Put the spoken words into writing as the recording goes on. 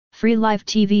Free live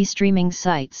TV streaming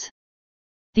sites.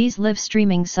 These live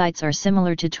streaming sites are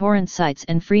similar to torrent sites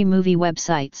and free movie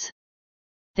websites.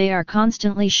 They are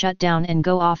constantly shut down and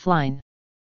go offline.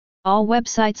 All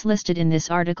websites listed in this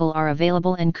article are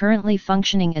available and currently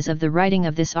functioning as of the writing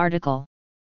of this article.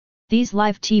 These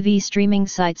live TV streaming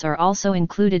sites are also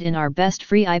included in our Best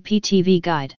Free IPTV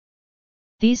Guide.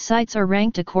 These sites are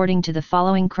ranked according to the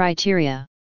following criteria.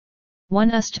 1.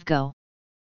 USTVGO.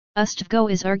 USTVGO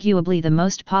is arguably the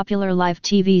most popular live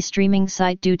TV streaming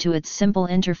site due to its simple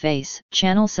interface,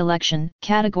 channel selection,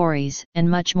 categories, and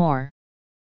much more.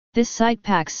 This site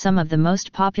packs some of the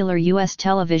most popular US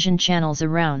television channels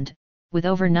around, with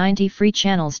over 90 free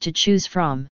channels to choose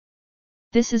from.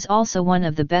 This is also one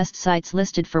of the best sites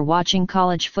listed for watching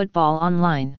college football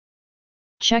online.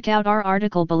 Check out our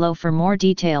article below for more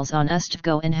details on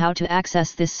USTVGO and how to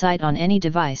access this site on any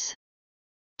device.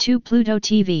 2. Pluto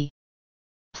TV.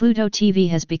 Pluto TV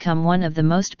has become one of the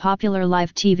most popular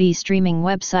live TV streaming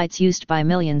websites used by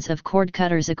millions of cord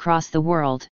cutters across the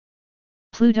world.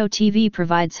 Pluto TV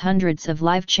provides hundreds of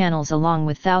live channels along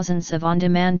with thousands of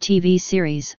on-demand TV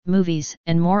series, movies,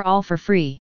 and more, all for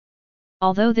free.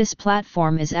 Although this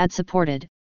platform is ad-supported,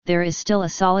 there is still a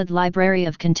solid library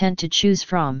of content to choose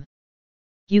from.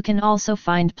 You can also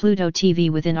find Pluto TV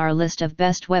within our list of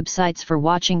best websites for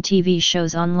watching TV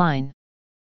shows online.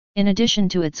 In addition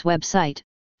to its website,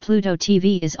 Pluto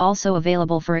TV is also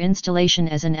available for installation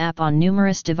as an app on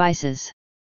numerous devices.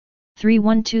 3.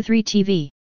 123 TV.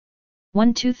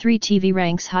 123 TV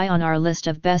ranks high on our list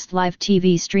of best live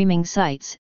TV streaming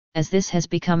sites, as this has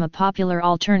become a popular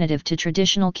alternative to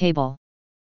traditional cable.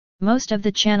 Most of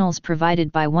the channels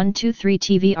provided by 123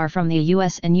 TV are from the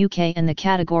US and UK, and the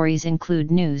categories include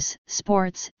news,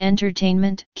 sports,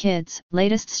 entertainment, kids,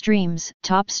 latest streams,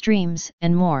 top streams,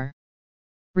 and more.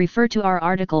 Refer to our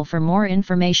article for more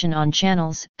information on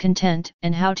channels, content,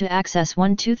 and how to access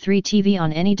 123 TV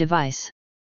on any device.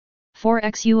 4.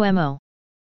 XUMO.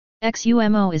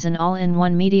 XUMO is an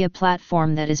all-in-one media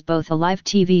platform that is both a live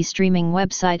TV streaming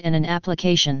website and an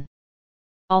application.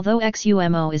 Although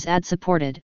XUMO is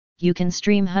ad-supported, you can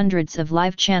stream hundreds of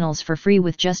live channels for free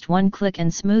with just one click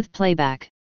and smooth playback.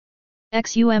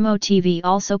 XUMO TV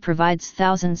also provides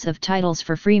thousands of titles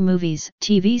for free: movies,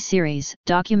 TV series,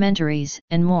 documentaries,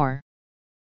 and more.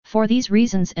 For these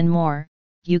reasons and more,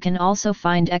 you can also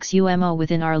find XUMO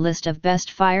within our list of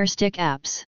best Fire Stick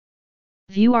apps.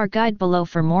 View our guide below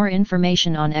for more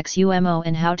information on XUMO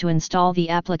and how to install the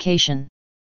application.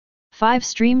 5.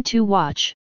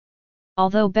 Stream2Watch.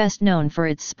 Although best known for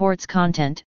its sports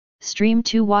content,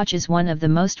 Stream2Watch is one of the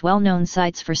most well-known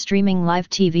sites for streaming live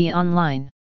TV online.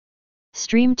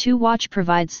 Stream2Watch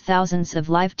provides thousands of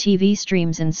live TV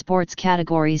streams in sports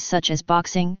categories such as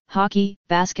boxing, hockey,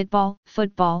 basketball,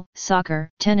 football, soccer,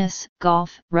 tennis,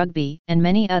 golf, rugby, and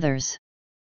many others.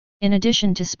 In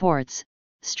addition to sports,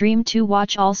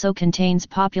 Stream2Watch also contains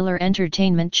popular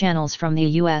entertainment channels from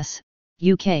the US,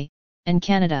 UK, and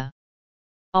Canada.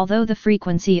 Although the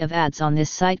frequency of ads on this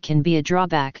site can be a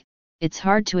drawback, it's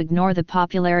hard to ignore the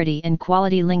popularity and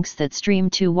quality links that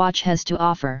Stream2Watch has to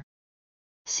offer.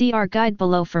 See our guide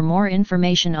below for more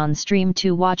information on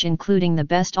Stream2Watch, including the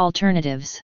best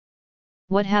alternatives.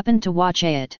 What happened to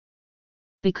Watchaot?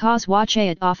 Because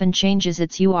Watchaot often changes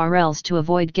its URLs to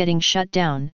avoid getting shut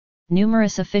down,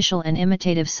 numerous official and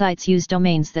imitative sites use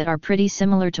domains that are pretty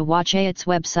similar to Watchaot's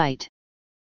website.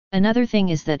 Another thing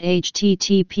is that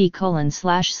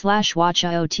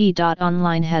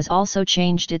http://watchaot.online has also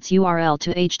changed its URL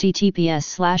to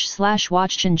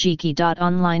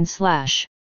https://watchchanjiki.online/.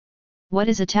 What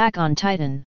is Attack on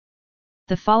Titan?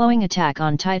 The following Attack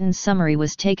on Titan summary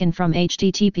was taken from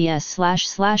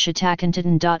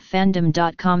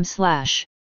https://attackontitan.fandom.com/.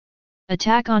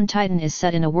 Attack on Titan is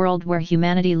set in a world where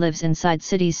humanity lives inside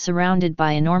cities surrounded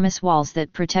by enormous walls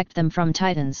that protect them from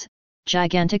titans,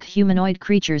 gigantic humanoid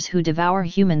creatures who devour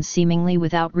humans seemingly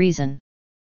without reason.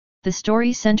 The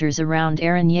story centers around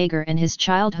Eren Yeager and his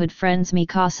childhood friends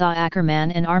Mikasa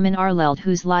Ackerman and Armin Arleld,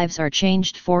 whose lives are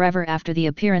changed forever after the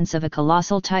appearance of a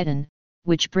colossal titan,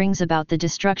 which brings about the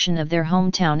destruction of their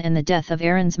hometown and the death of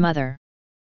Eren's mother.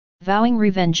 Vowing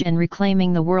revenge and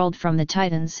reclaiming the world from the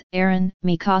titans, Eren,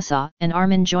 Mikasa, and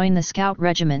Armin join the Scout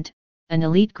Regiment, an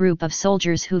elite group of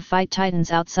soldiers who fight titans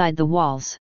outside the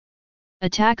walls.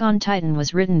 Attack on Titan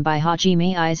was written by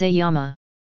Hajime Izayama.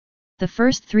 The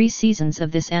first 3 seasons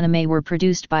of this anime were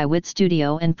produced by WIT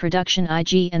Studio and Production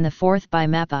IG, and the 4th by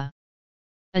MAPPA.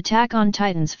 Attack on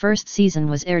Titan's first season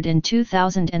was aired in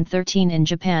 2013 in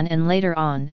Japan, and later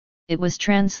on, it was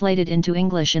translated into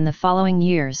English in the following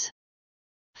years.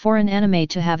 For an anime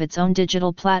to have its own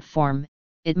digital platform,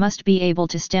 it must be able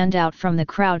to stand out from the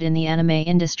crowd in the anime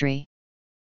industry.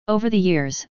 Over the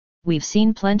years, we've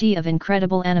seen plenty of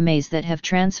incredible animes that have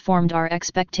transformed our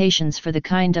expectations for the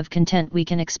kind of content we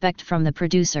can expect from the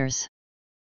producers.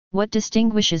 What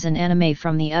distinguishes an anime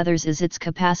from the others is its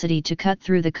capacity to cut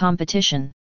through the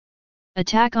competition.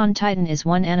 Attack on Titan is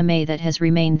one anime that has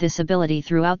remained this ability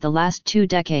throughout the last 2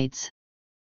 decades.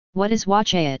 What is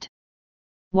Watchaot?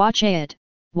 Watchaot,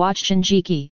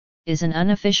 Watchaot, is an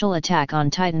unofficial Attack on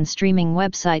Titan streaming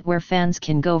website where fans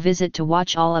can go visit to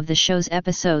watch all of the show's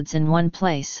episodes in one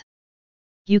place.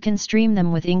 You can stream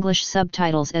them with English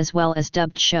subtitles as well as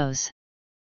dubbed shows.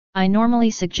 I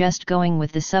normally suggest going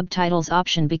with the subtitles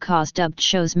option because dubbed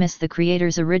shows miss the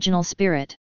creator's original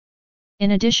spirit.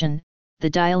 In addition, the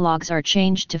dialogues are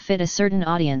changed to fit a certain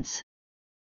audience.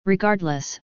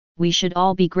 Regardless, we should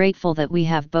all be grateful that we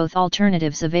have both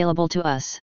alternatives available to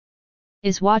us.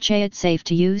 Is Watchaot safe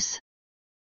to use?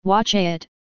 Watchaot,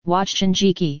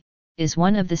 Watchaot, is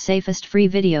one of the safest free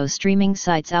video streaming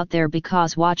sites out there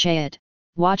because Watchaot,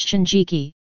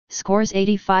 Watchaot, scores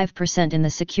 85% in the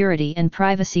security and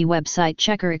privacy website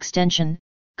checker extension,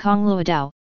 Kongluadao,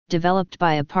 developed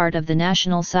by a part of the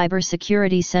National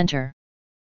Cybersecurity Center.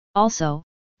 Also,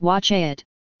 Watchaot,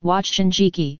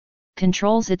 Watchaot,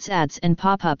 controls its ads and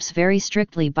pop-ups very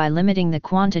strictly by limiting the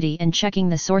quantity and checking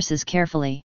the sources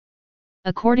carefully.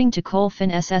 According to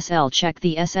Colfin SSL check,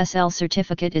 the SSL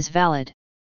certificate is valid.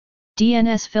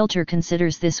 DNS Filter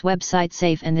considers this website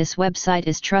safe and this website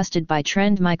is trusted by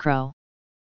Trend Micro.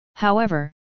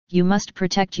 However, you must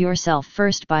protect yourself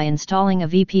first by installing a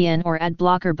VPN or ad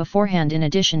blocker beforehand in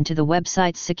addition to the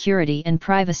website's security and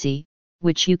privacy,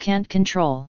 which you can't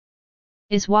control.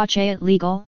 Is Watchaot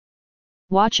legal?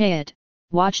 Watchaot,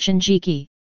 Watchaot,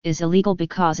 is illegal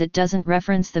because it doesn't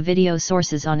reference the video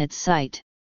sources on its site.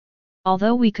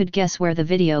 Although we could guess where the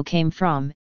video came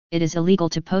from, it is illegal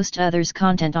to post others'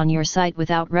 content on your site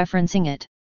without referencing it.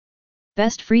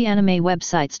 Best free anime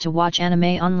websites to watch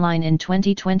anime online in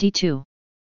 2022.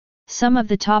 Some of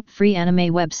the top free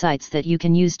anime websites that you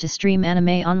can use to stream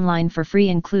anime online for free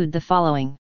include the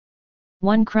following.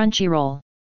 1. Crunchyroll.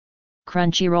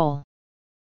 Crunchyroll.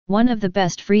 One of the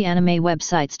best free anime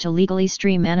websites to legally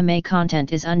stream anime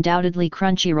content is undoubtedly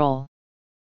Crunchyroll.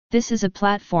 This is a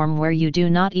platform where you do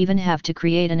not even have to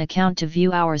create an account to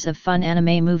view hours of fun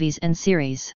anime movies and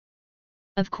series.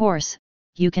 Of course,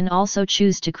 you can also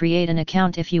choose to create an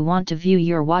account if you want to view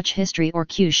your watch history or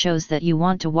queue shows that you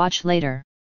want to watch later.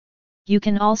 You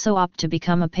can also opt to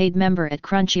become a paid member at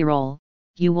Crunchyroll.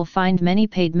 You will find many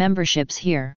paid memberships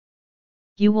here.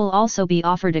 You will also be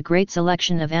offered a great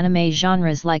selection of anime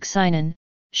genres like seinen,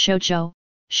 shoujo,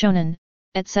 shonen,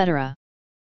 etc.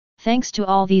 Thanks to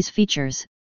all these features,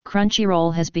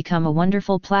 Crunchyroll has become a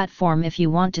wonderful platform if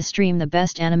you want to stream the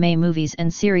best anime movies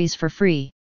and series for free.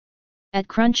 At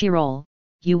Crunchyroll,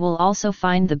 you will also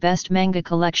find the best manga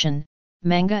collection.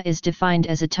 Manga is defined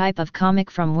as a type of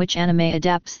comic from which anime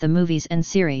adapts the movies and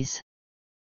series.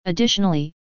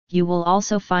 Additionally, you will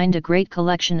also find a great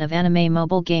collection of anime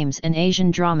mobile games and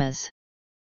Asian dramas.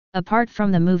 Apart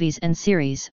from the movies and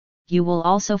series, you will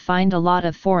also find a lot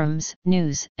of forums,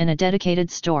 news, and a dedicated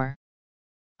store.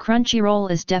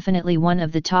 Crunchyroll is definitely one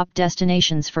of the top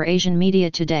destinations for Asian media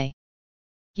today.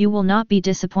 You will not be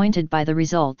disappointed by the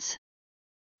results.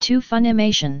 2.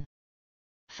 Funimation.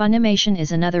 Funimation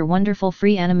is another wonderful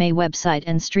free anime website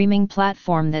and streaming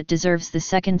platform that deserves the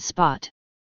second spot.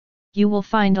 You will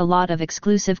find a lot of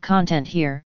exclusive content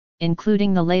here,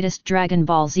 including the latest Dragon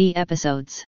Ball Z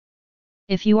episodes.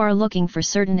 If you are looking for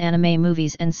certain anime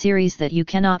movies and series that you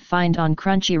cannot find on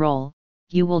Crunchyroll,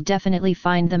 you will definitely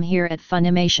find them here at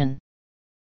Funimation.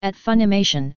 At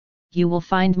Funimation, you will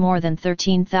find more than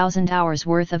 13,000 hours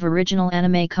worth of original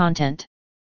anime content.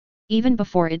 Even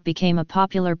before it became a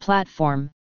popular platform,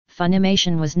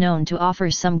 Funimation was known to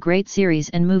offer some great series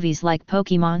and movies like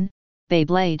Pokémon,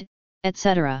 Beyblade,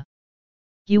 etc.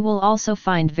 You will also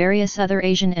find various other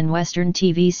Asian and Western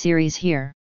TV series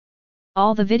here.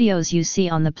 All the videos you see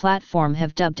on the platform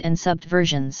have dubbed and subbed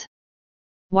versions.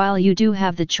 While you do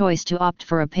have the choice to opt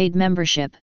for a paid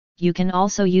membership, you can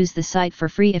also use the site for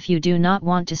free if you do not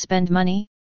want to spend money.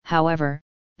 However,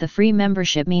 the free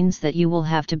membership means that you will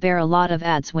have to bear a lot of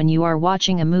ads when you are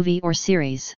watching a movie or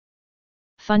series.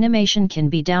 Funimation can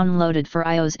be downloaded for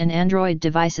iOS and Android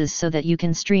devices so that you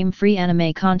can stream free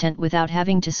anime content without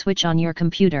having to switch on your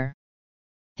computer.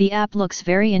 The app looks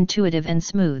very intuitive and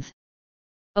smooth.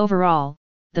 Overall,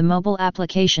 the mobile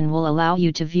application will allow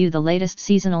you to view the latest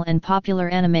seasonal and popular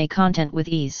anime content with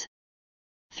ease.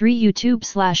 3.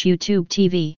 YouTube/YouTube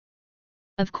TV.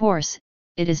 Of course,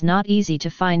 it is not easy to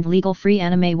find legal free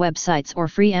anime websites or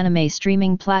free anime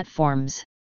streaming platforms.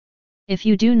 If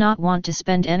you do not want to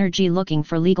spend energy looking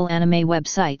for legal anime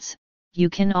websites, you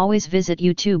can always visit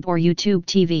YouTube or YouTube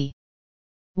TV.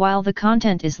 While the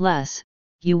content is less,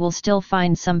 you will still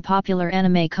find some popular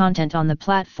anime content on the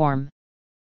platform.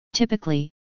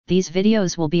 Typically, these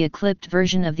videos will be a clipped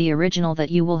version of the original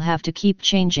that you will have to keep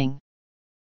changing.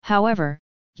 However,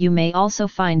 you may also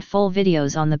find full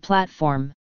videos on the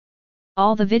platform.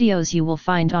 All the videos you will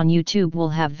find on YouTube will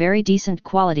have very decent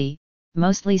quality,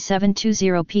 mostly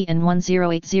 720p and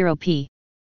 1080p.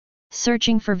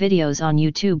 Searching for videos on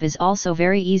YouTube is also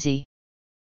very easy.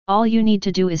 All you need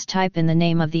to do is type in the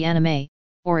name of the anime,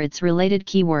 or its related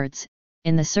keywords,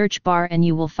 in the search bar and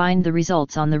you will find the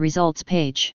results on the results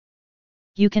page.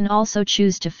 You can also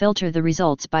choose to filter the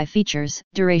results by features,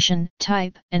 duration,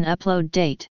 type, and upload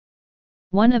date.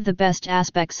 One of the best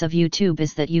aspects of YouTube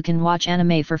is that you can watch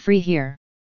anime for free here.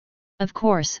 Of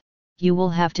course, you will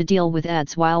have to deal with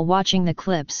ads while watching the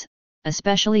clips,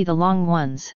 especially the long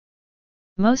ones.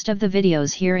 Most of the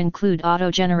videos here include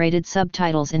auto-generated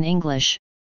subtitles in English.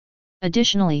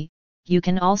 Additionally, you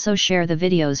can also share the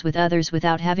videos with others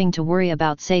without having to worry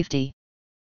about safety.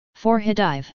 4.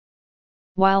 Hidive.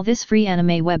 While this free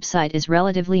anime website is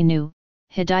relatively new,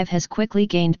 Hidive has quickly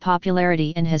gained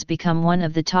popularity and has become one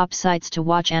of the top sites to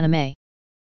watch anime.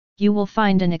 You will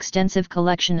find an extensive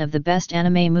collection of the best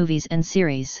anime movies and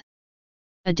series.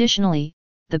 Additionally,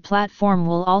 the platform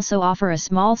will also offer a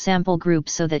small sample group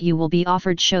so that you will be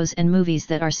offered shows and movies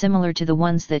that are similar to the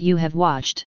ones that you have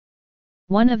watched.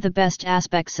 One of the best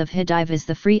aspects of Hidive is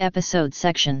the free episode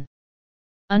section.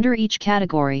 Under each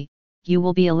category, you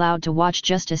will be allowed to watch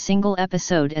just a single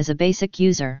episode as a basic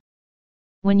user.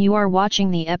 When you are watching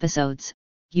the episodes,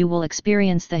 you will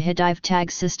experience the Hidive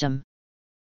tag system.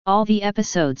 All the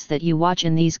episodes that you watch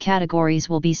in these categories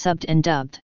will be subbed and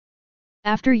dubbed.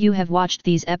 After you have watched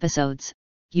these episodes,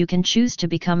 you can choose to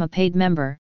become a paid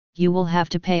member. You will have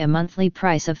to pay a monthly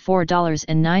price of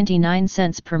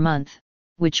 $4.99 per month,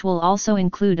 which will also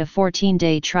include a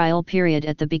 14-day trial period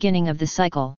at the beginning of the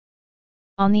cycle.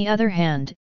 On the other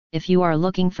hand, if you are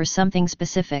looking for something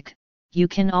specific, you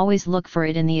can always look for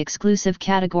it in the exclusive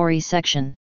category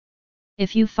section.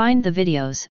 If you find the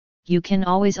videos, you can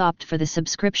always opt for the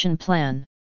subscription plan.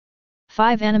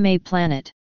 5. Anime Planet.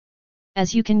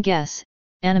 As you can guess,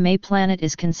 Anime Planet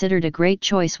is considered a great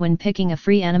choice when picking a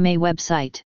free anime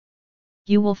website.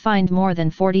 You will find more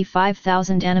than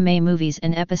 45,000 anime movies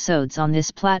and episodes on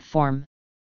this platform.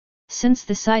 Since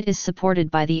the site is supported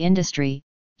by the industry,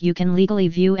 you can legally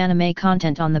view anime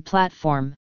content on the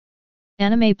platform.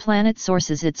 Anime Planet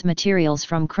sources its materials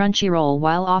from Crunchyroll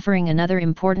while offering another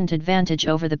important advantage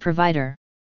over the provider.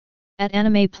 At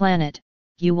Anime Planet,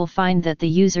 you will find that the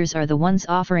users are the ones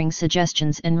offering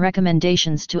suggestions and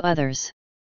recommendations to others.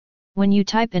 When you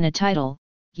type in a title,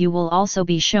 you will also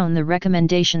be shown the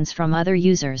recommendations from other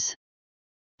users.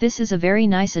 This is a very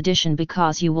nice addition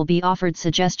because you will be offered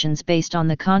suggestions based on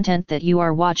the content that you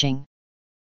are watching.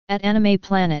 At Anime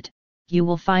Planet, you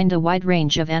will find a wide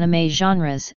range of anime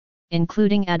genres,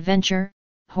 including adventure,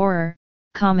 horror,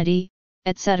 comedy,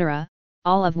 etc.,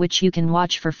 all of which you can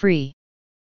watch for free.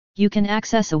 You can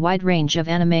access a wide range of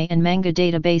anime and manga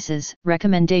databases,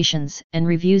 recommendations, and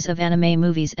reviews of anime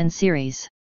movies and series.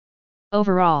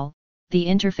 Overall, the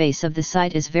interface of the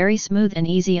site is very smooth and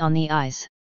easy on the eyes.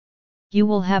 You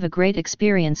will have a great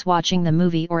experience watching the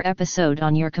movie or episode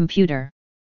on your computer.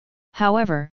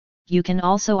 However, you can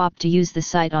also opt to use the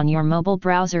site on your mobile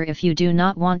browser if you do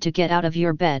not want to get out of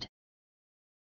your bed.